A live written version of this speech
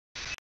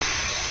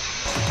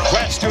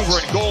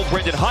Stuver in goal.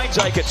 Brendan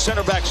Heinzike at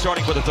center back,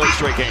 starting for the third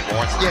straight game.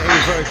 Warren. Yeah, he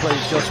was very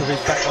pleased, Josh, with his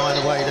back line,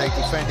 the way they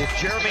defended.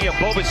 Jeremy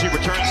Abobasi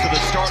returns to the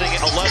starting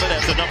 11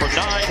 as the number 9.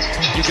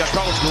 You've got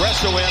Carlos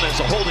Guerreiro in as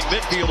a holding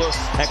midfielder,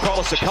 and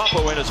Carlos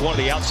Acampo in as one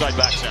of the outside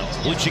backs now.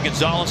 Luchi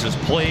Gonzalez has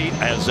played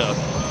as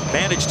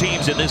managed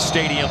teams in this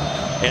stadium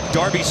in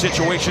derby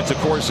situations, of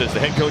course, as the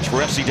head coach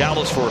for FC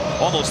Dallas for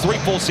almost 3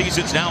 full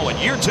seasons now in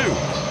year 2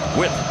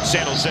 with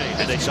San Jose,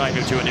 and they signed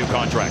him to a new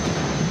contract.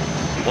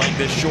 Playing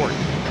this short,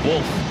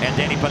 Wolf and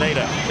Danny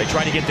Pineda, they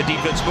try to get the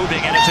defense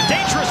moving, and it's a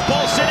dangerous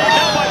ball sent in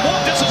now by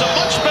Wolf. This is a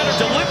much better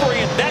delivery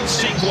in that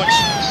sequence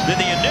than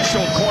the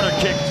initial corner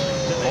kick.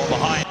 Ball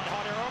behind.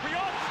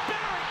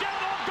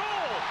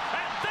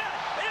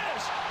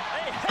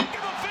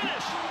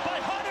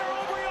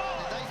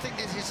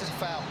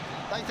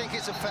 They think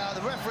it's a foul.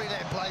 The referee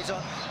there plays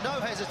on, no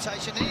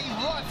hesitation, and he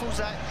rifles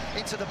that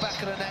into the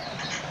back of the net.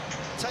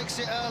 Takes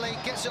it early,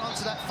 gets it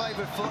onto that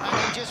favoured foot,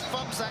 and he just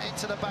thumps that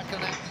into the back of the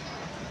net.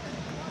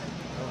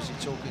 Obviously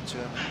talking to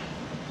him.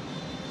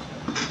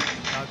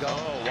 No goal.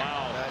 Oh,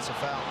 wow. That's a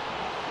foul.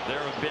 There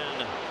have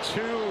been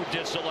 2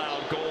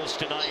 disallowed goals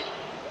tonight.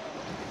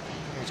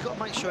 He's got to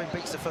make sure he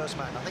beats the first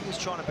man. I think he's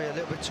trying to be a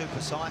little bit too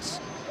precise.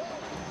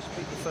 Just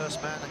beat the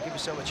first man and give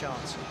yourself a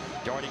chance.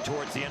 Darting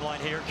towards the end line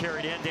here,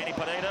 carried in, Danny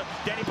Pineda.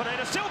 Danny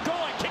Pineda still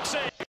going, kick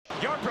save.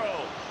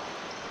 Yarbrough.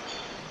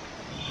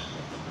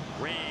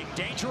 Ring,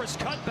 dangerous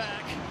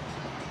cutback.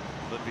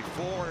 But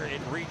before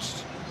it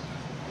reached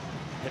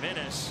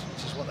Jimenez.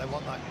 This is what they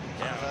want, though.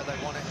 Yeah. They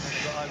want it, and then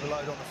they've got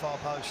overload on the far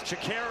post.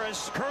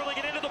 Chakeras curling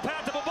it into the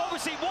path of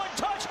Abobasi. One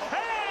touch, and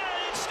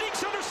it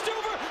sneaks under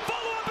Stuver.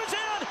 Follow up his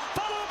hand,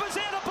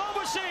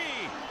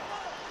 Abobasi.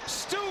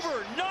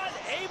 Stuver not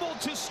able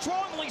to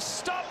strongly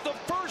stop the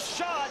first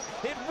shot.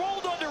 It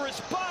rolled under his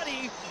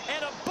body,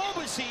 and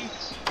Abobasi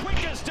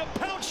quickest to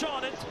pounce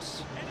on it.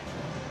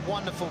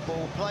 Wonderful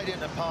ball, played in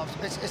the path.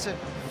 It's a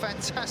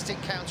fantastic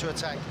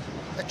counter-attack.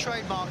 A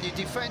trademark, you're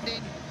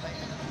defending.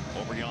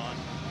 Obrian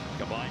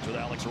combines with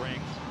Alex Ring.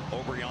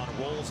 Obrian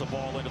rolls the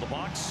ball into the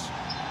box.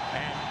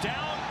 And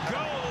down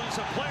goes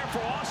a player for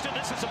Austin.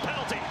 This is a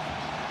penalty.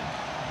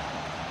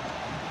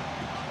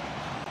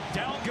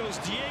 Down goes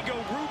Diego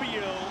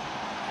Rubio.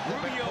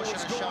 Rubio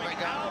was going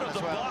out of the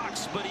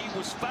box, but he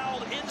was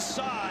fouled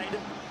inside.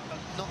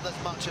 Not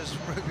as much as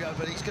Rubio,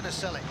 but he's going to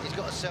sell it. He's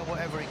got to sell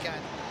whatever he can.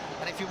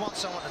 And if you want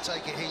someone to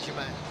take it, he's your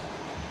man.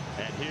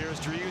 And here's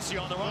Driussi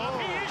on the run.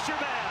 He is your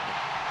man.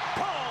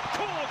 Calm,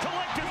 cool,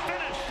 collective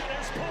finish. And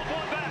has pulled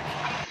one back.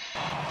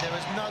 There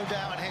was no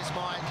doubt in his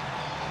mind.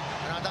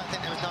 And I don't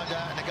think there was no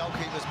doubt in the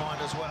goalkeeper's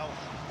mind as well.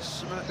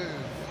 Smooth.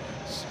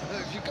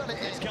 You got it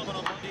in. It's coming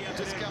on Monday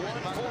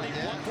afternoon.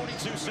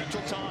 1:42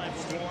 Central Time.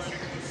 Warren,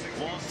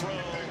 long throw.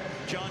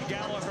 John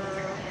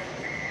Gallagher.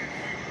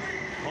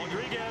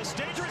 Rodriguez,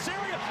 dangerous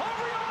area.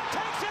 Obrian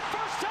takes it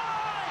first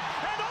time.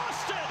 And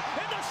Austin,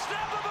 in the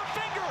snap of a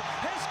finger,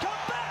 has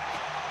come back.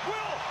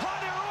 Will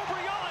Jader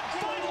Obrian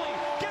finally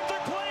get the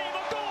claim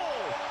a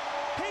goal?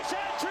 He's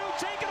had to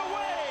take it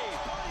away.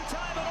 Party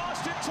time in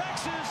Austin,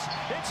 Texas.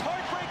 It's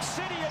Heartbreak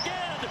City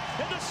again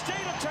in the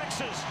state of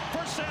Texas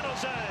for San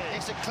Jose.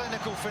 It's a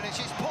clinical finish.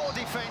 It's poor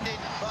defending,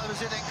 but it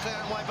was in it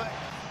clearing way back.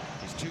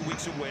 He's 2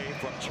 weeks away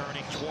from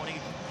turning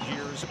 20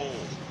 years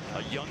old.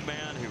 A young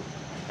man who,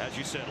 as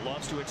you said,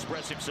 loves to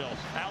express himself.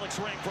 Alex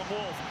Ring from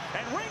Wolf.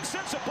 And Ring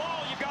sends a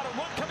ball. You've got a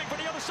run coming from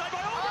the other side by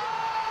Obrian.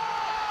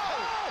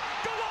 Oh!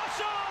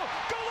 Golasso!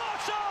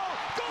 Golasso!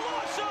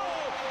 Golasso!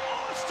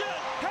 Austin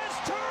has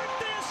turned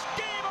this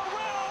game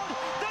around.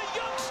 The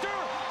youngster,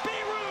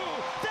 Biru.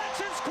 That's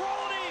his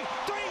quality.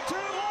 3-2,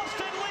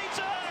 Austin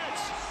leads it.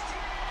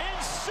 In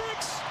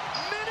 6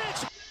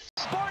 minutes,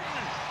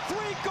 Barton,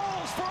 3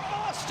 goals for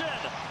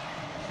Austin.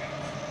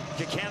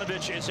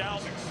 Kikanovich is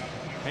out.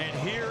 And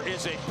here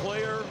is a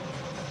player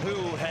who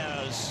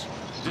has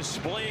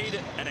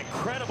displayed an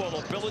incredible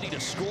ability to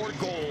score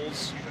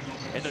goals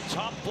in the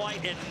top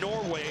flight in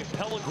Norway.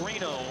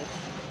 Pellegrino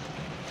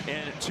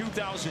in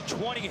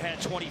 2020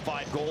 had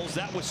 25 goals.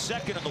 That was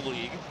second in the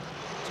league.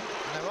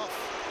 And they're off.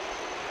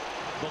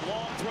 The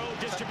long throw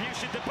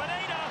distribution to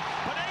Pineda.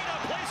 Pineda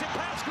plays it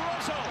past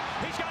Grosso.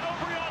 He's got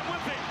Obrian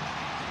with him.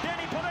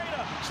 Danny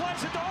Pineda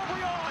slides it to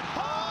Obrian.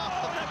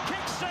 Oh, and a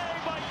kick save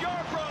by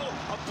Yarbrough.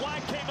 A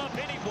flag came up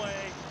anyway.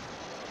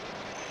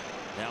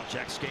 Now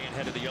Jack Scan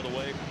headed the other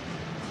way.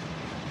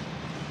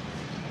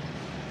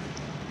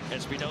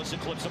 Espinosa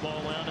clips the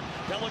ball in.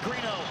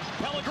 Pellegrino.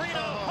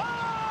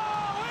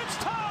 Oh, it's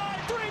tied.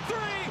 3-3.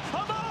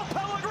 Amal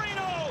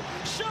Pellegrino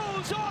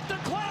shows off the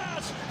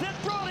class that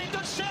brought him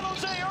to San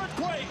Jose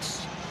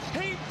Earthquakes.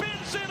 He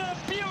bends in a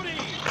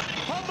beauty.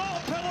 Amal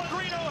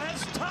Pellegrino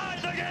has tied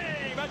the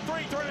game at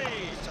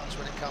 3-3. Touch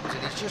when it comes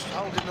in. He's just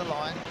holding the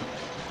line.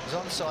 He's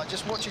onside.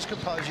 Just watch his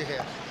composure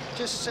here.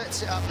 Just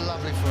sets it up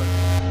lovely for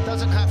him.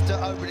 Doesn't have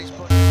to open his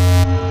body.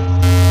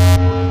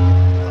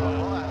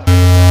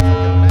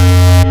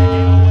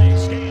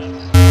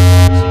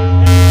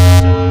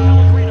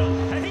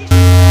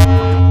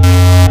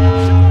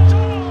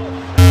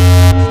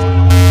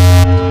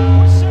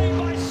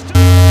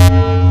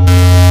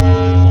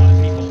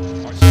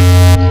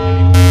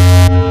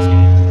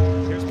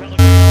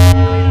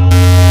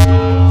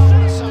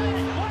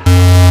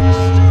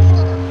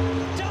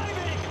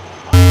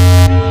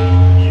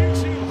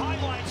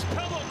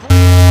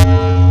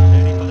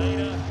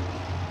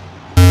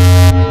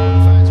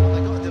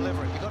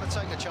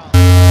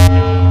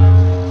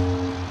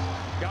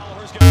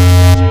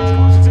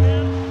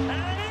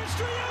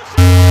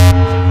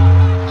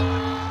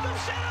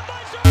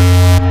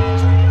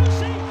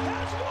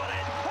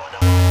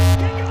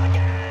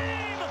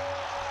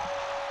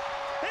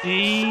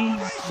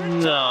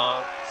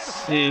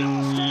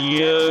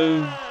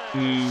 You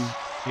They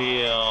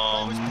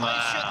feel was patient,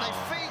 man. they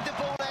feed the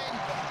ball in,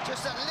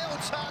 just a little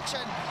touch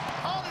and